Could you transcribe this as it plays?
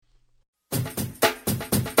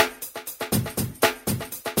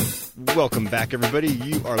Welcome back, everybody.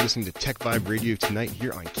 You are listening to Tech Vibe Radio tonight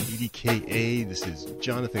here on KDKA. This is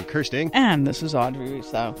Jonathan Kirsting. And this is Audrey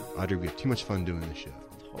Rousseau. Audrey, we have too much fun doing this show.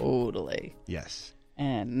 Totally. Yes.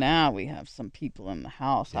 And now we have some people in the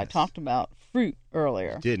house. Yes. I talked about fruit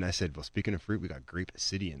earlier. You did, and I said, well, speaking of fruit, we got Grape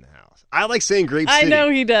City in the house. I like saying Grape City. I know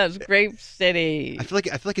he does. Grape City. I feel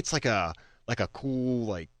like it's like a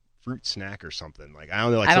cool fruit snack or something. Like I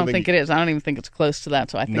don't know. I don't think it is. I don't even think it's close to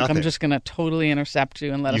that. So I think Nothing. I'm just going to totally intercept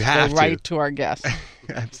you and let You us have go to. right to our guest.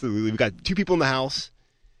 Absolutely. We've got two people in the house.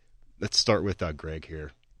 Let's start with Greg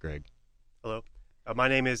here. Greg. Hello. My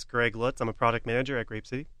name is Greg Lutz. I'm a product manager at Grape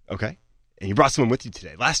City. Okay. And you brought someone with you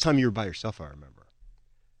today. Last time you were by yourself, I remember.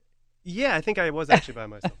 Yeah, I think I was actually by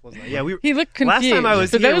myself, wasn't I? Yeah, He looked confused. Last time I was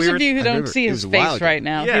For here, those of you who don't see his face right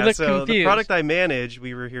now, yeah, he looked so confused. the product I manage,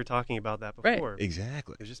 we were here talking about that before. Right.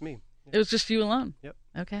 Exactly. It was just me. It was just you alone? Yep.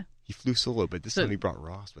 Okay. He flew solo, but this time he brought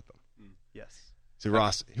Ross with him. Yes. So,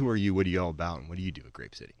 Ross, who are you? What are you all about? And what do you do at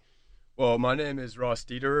Grape City? Well, my name is Ross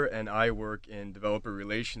Dieter, and I work in developer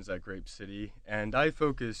relations at Grape City, and I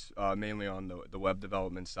focus mainly on the web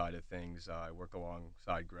development side of things. I work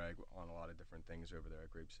alongside Greg on a lot of different things over there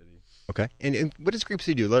at Grape City. Okay. And what does Grape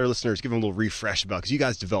City do? Let our listeners give them a little refresh about, because you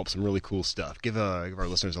guys develop some really cool stuff. Give our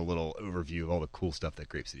listeners a little overview of all the cool stuff that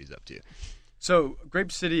Grape City's up to. So,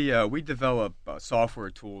 Grape City, we develop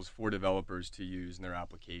software tools for developers to use in their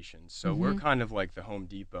applications. So, we're kind of like the Home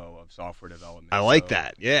Depot of software development. I like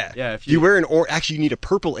that. Yeah. Yeah. If you wear actually, you need a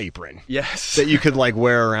purple apron. Yes. That you could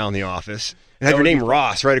wear around the office. And have your name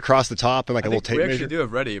Ross right across the top and a little tape measure. measure. We actually do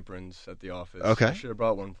have red aprons at the office. Okay. I should have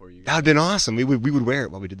brought one for you. That would have been awesome. We would wear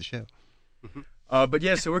it while we did the show. But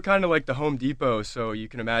yeah, so we're kind of like the Home Depot. So you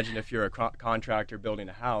can imagine if you're a contractor building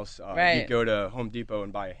a house, you go to Home Depot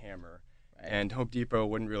and buy a hammer. And Home Depot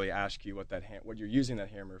wouldn't really ask you what you're using that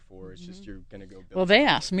hammer for. It's just you're going to go build. Well, they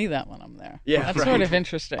ask me that when I'm there. Yeah, that's right. sort of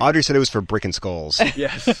interesting. Audrey said it was for brick and skulls.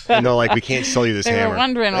 Yes. And they're like, we can't sell you this they hammer. were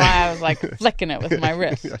wondering why I was flicking it with my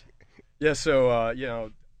wrist. Yeah, so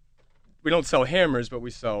we don't sell hammers, but we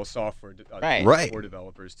sell software for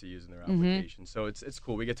developers to use in their applications. So it's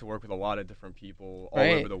cool. We get to work with a lot of different people all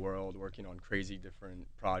over the world, working on crazy different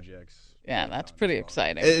projects. Yeah, that's pretty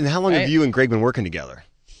exciting. And how long have you and Greg been working together?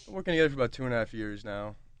 We're working together for about 2.5 years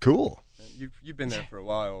now. Cool. You've been there for a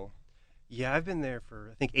while. Yeah, I've been there for,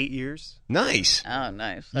 I think, 8 years. Nice. Oh,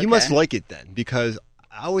 nice. Okay. You must like it then, because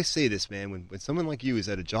I always say this, man, when someone like you is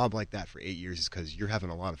at a job like that for 8 years, is because you're having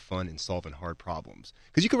a lot of fun and solving hard problems.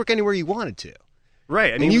 Because you could work anywhere you wanted to.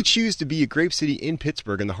 Right. And you choose to be at Grape City in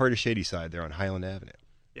Pittsburgh in the heart of Shady Side there on Highland Avenue.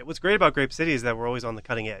 Yeah, what's great about Grape City is that we're always on the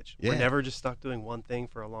cutting edge. Yeah. We're never just stuck doing one thing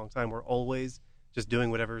for a long time. We're always just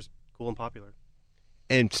doing whatever's cool and popular.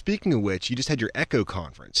 And speaking of which, you just had your Echo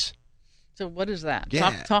conference. So what is that?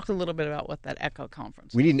 Yeah. Talk a little bit about what that Echo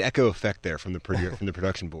conference is. We need an echo effect there from the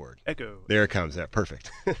production board. Echo. There it comes. That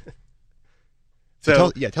perfect.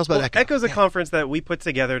 So tell us about Echo. Echo is a conference that we put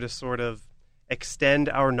together to sort of extend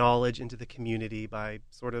our knowledge into the community by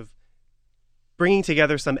sort of bringing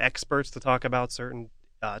together some experts to talk about certain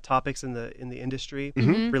topics in the industry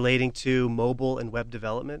relating to mobile and web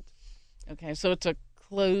development. Okay, so it's a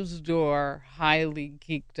closed-door, highly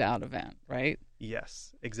geeked-out event, right?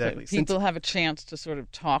 Yes, exactly. So people have a chance to sort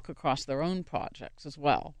of talk across their own projects as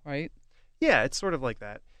well, right? Yeah, it's sort of like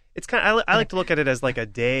that. It's kind of, I like to look at it as like a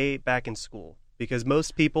day back in school, because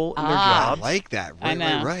most people in their jobs... I like that.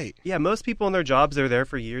 Right. Yeah, most people in their jobs, they're there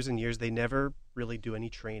for years and years. They never really do any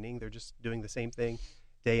training. They're just doing the same thing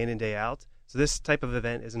day in and day out. So this type of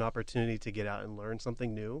event is an opportunity to get out and learn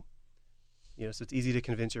something new. So it's easy to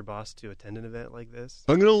convince your boss to attend an event like this.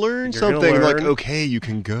 I'm going to learn something. Like, okay, you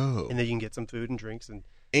can go. And then you can get some food and drinks and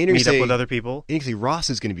meet up with other people. And you can say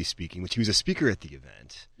Ross is going to be speaking, which he was a speaker at the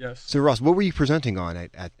event. Yes. So, Ross, what were you presenting on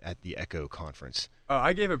at the Echo conference?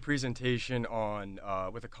 I gave a presentation on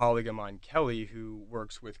with a colleague of mine, Kelly, who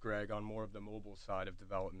works with Greg on more of the mobile side of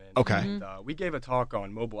development. Okay. And, we gave a talk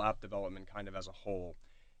on mobile app development kind of as a whole.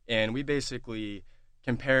 And we basically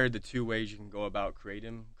compared the two ways you can go about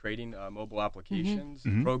creating mobile applications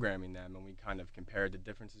and programming them, and we kind of compared the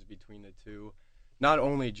differences between the two, not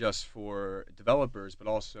only just for developers, but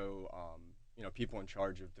also people in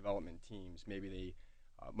charge of development teams. Maybe they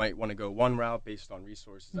might want to go one route based on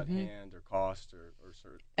resources at hand or cost or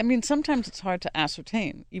sort of. I mean, sometimes it's hard to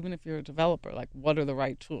ascertain, even if you're a developer, like what are the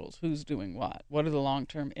right tools, who's doing what are the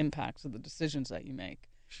long-term impacts of the decisions that you make.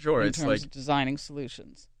 Sure, in it's terms like of designing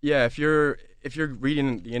solutions. yeah, if you're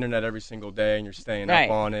reading the internet every single day and you're staying Right.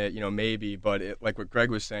 up on it, maybe. But like what Greg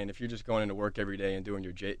was saying, if you're just going into work every day and doing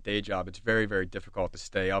your day job, it's very, very difficult to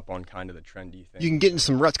stay up on kind of the trendy thing. You can get in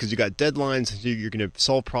some ruts because you got deadlines. And you're going to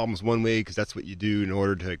solve problems one way because that's what you do in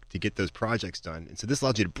order to get those projects done. And so this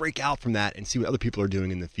allows you to break out from that and see what other people are doing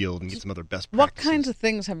in the field and get some other best What practices. kinds of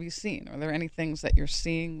things have you seen? Are there any things that you're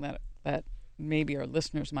seeing that maybe our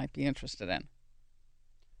listeners might be interested in?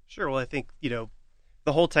 Sure. Well, I think,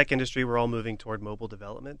 the whole tech industry, we're all moving toward mobile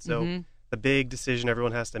development. So the big decision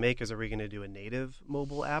everyone has to make is, are we going to do a native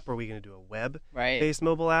mobile app or are we going to do a web-based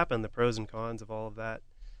mobile app, and the pros and cons of all of that.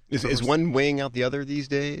 Is one weighing out the other these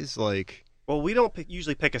days? Like, Well, we don't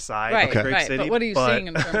usually pick a side. Right, Grape right. City, But what are you seeing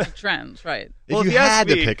in terms of trends? Right. Well, if if you you ask had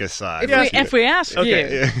to me- pick a side, If we ask you,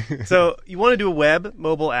 yeah. So you want to do a web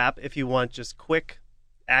mobile app if you want just quick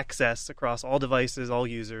access across all devices, all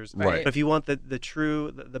users. Right. But if you want the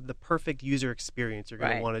true, the perfect user experience, you're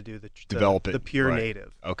going Right. to want to do Develop it, the pure right.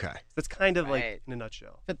 native. Okay. That's kind of Right. like in a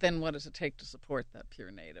nutshell. But then what does it take to support that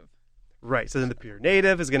pure native? Right. So then the pure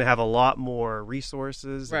native is going to have a lot more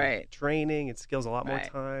resources, and Right. training and skills, a lot more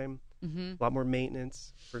Right. time, Mm-hmm. a lot more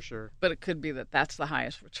maintenance for sure. But it could be that that's the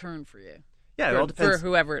highest return for you. Yeah, for, it all depends. for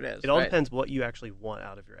whoever it is. It all right? depends what you actually want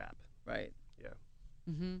out of your app. Right. Yeah.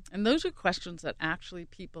 Mm-hmm. And those are questions that actually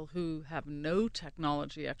people who have no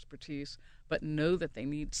technology expertise but know that they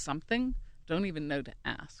need something don't even know to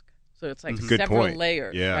ask. So it's like Good several point.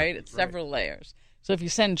 layers, Yeah. right? It's Right. several layers. So if you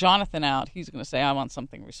send Jonathan out, he's going to say, I want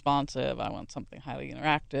something responsive, I want something highly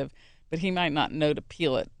interactive, but he might not know to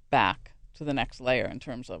peel it back to the next layer in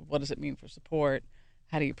terms of what does it mean for support?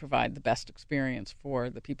 How do you provide the best experience for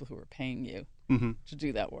the people who are paying you Mm-hmm. to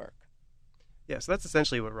do that work? Yeah, so that's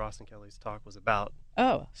essentially what Ross and Kelly's talk was about.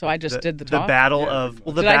 Oh, so I just did the talk? battle Yeah, of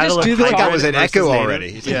pretty the Did I just battle do of the I think talk? I was at versus Echo native. already.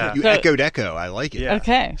 It's like Yeah. you echoed Echo. I like it. Yeah.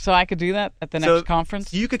 Okay, so I could do that at the next So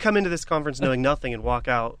conference? you could come into this conference knowing nothing and walk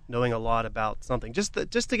out knowing a lot about something, just to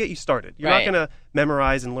get you started. You're Right. not going to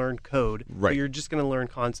memorize and learn code, Right. but you're just going to learn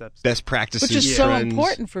concepts. Best practices, Which is so trends.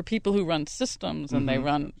 important for people who run systems and they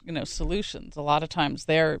Mm-hmm. run, solutions. A lot of times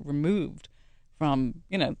they're removed from,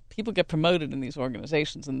 people get promoted in these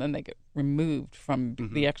organizations and then they get removed from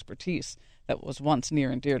Mm-hmm. the expertise that was once near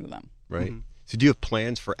and dear to them. Right. Mm-hmm. So do you have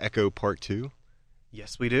plans for Echo Part 2?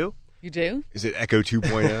 Yes, we do. You do? Is it Echo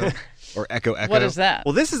 2.0 or Echo? What is that?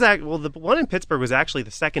 Well, the one in Pittsburgh was actually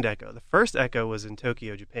the second Echo. The first Echo was in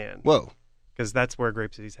Tokyo, Japan, Whoa. because that's where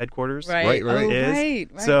Grape City's headquarters right. right. Oh, is.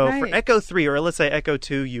 right. So right. for Echo 3, or let's say Echo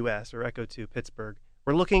 2 US or Echo 2 Pittsburgh,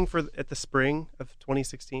 we're looking at the spring of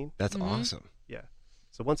 2016. That's Mm-hmm. awesome. Yeah.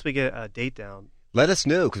 So once we get a date down, Let us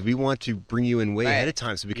know because we want to bring you in way Right. ahead of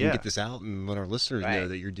time so we can Yeah. get this out and let our listeners know Right.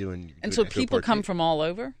 that you're doing. And doing so Echo people Part come 2. from all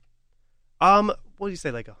over? what do you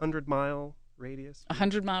say, like 100-mile radius?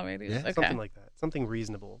 100-mile radius? Yeah, Okay. Something like that. Something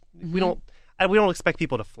reasonable. Mhm. We don't expect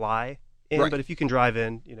people to fly in, Right. but if you can drive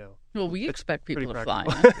in, Well, we It's expect people pretty to fly.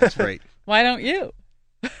 practical. That's right. Why don't you?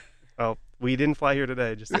 Oh, we didn't fly here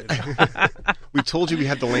today. Just say that. We told you we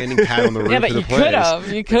had the landing pad on the roof Yeah, but of the you place. could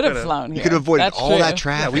have. You could have could've. flown You here. could have avoided That's all true. that yeah,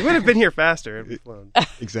 traffic. we would have been here faster if we flown.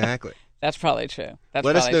 Exactly. That's probably true. That's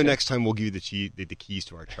Let us probably know true. next time. We'll give you the keys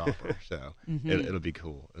to our chopper. So Mm-hmm. it'll be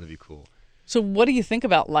cool. It'll be cool. So, what do you think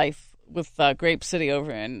about life with Grape City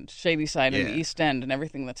over in Shadyside and Yeah. the East End and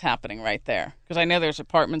everything that's happening right there? Because I know there's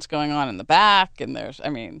apartments going on in the back, and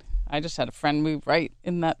I just had a friend move right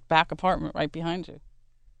in that back apartment right behind you.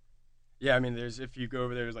 Yeah, I mean, if you go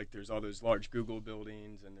over there, there's all those large Google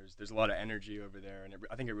buildings, and there's a lot of energy over there, and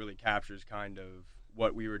I think it really captures kind of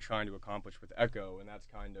what we were trying to accomplish with Echo, and that's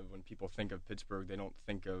kind of when people think of Pittsburgh, they don't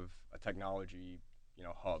think of a technology,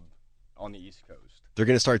 hub on the East Coast. They're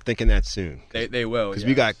going to start thinking that soon. They will, Because yes.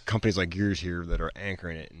 we got companies like yours here that are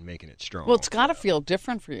anchoring it and making it strong. Well, it's got to feel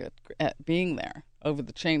different for you at being there over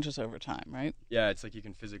the changes over time, right? Yeah, it's like you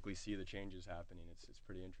can physically see the changes happening. It's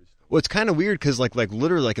pretty interesting. Well, it's kind of weird because like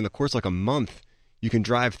literally like in the course of like a month, you can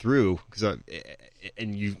drive through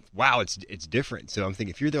and it's different. So I'm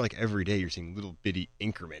thinking if you're there like every day, you're seeing little bitty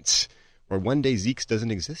increments. Or one day Zeke's doesn't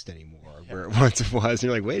exist anymore, where it once was. And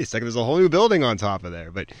you're like, wait a second, there's a whole new building on top of there.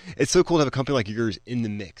 But it's so cool to have a company like yours in the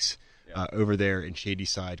mix over there in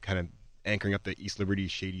Shadyside, kind of anchoring up the East Liberty,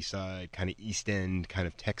 Shadyside, kind of East End kind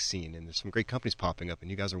of tech scene. And there's some great companies popping up, and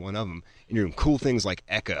you guys are one of them. And you're doing cool things like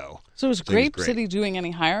Echo. So, is I think it's Grape great. City doing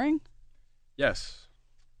any hiring? Yes.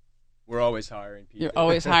 We're always hiring people. You're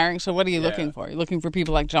always hiring. So, what are you Yeah. looking for? You're looking for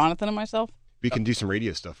people like Jonathan and myself? We can do some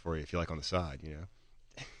radio stuff for you if you like on the side,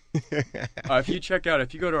 If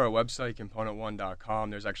you go to our website, component1.com,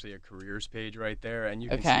 there's actually a careers page right there, and you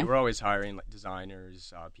can Okay. see we're always hiring like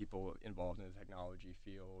designers, people involved in the technology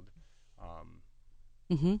field.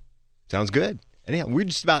 Mm-hmm. Sounds good. Anyhow, we're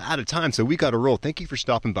just about out of time, so we got to roll. Thank you for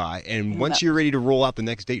stopping by. And once you're ready to roll out the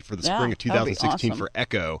next date for the spring of 2016 for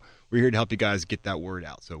Echo, we're here to help you guys get that word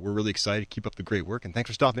out. So we're really excited. Keep up the great work, and thanks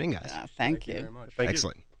for stopping in, guys. Thank you. Very much.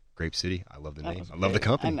 Excellent. Grape City. I love the name. I love great. the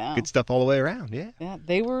company. I know. Good stuff all the way around. Yeah. Yeah,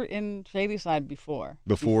 they were in Shadyside before.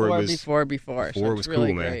 Before it was So it was it's really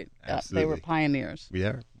cool, man. great. Yeah, they Absolutely. were pioneers.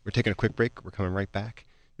 Yeah. We're taking a quick break. We're coming right back.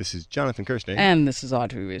 This is Jonathan Kirsten. And this is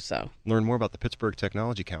Audrey Russo. Learn more about the Pittsburgh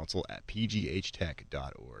Technology Council at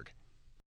pghtech.org.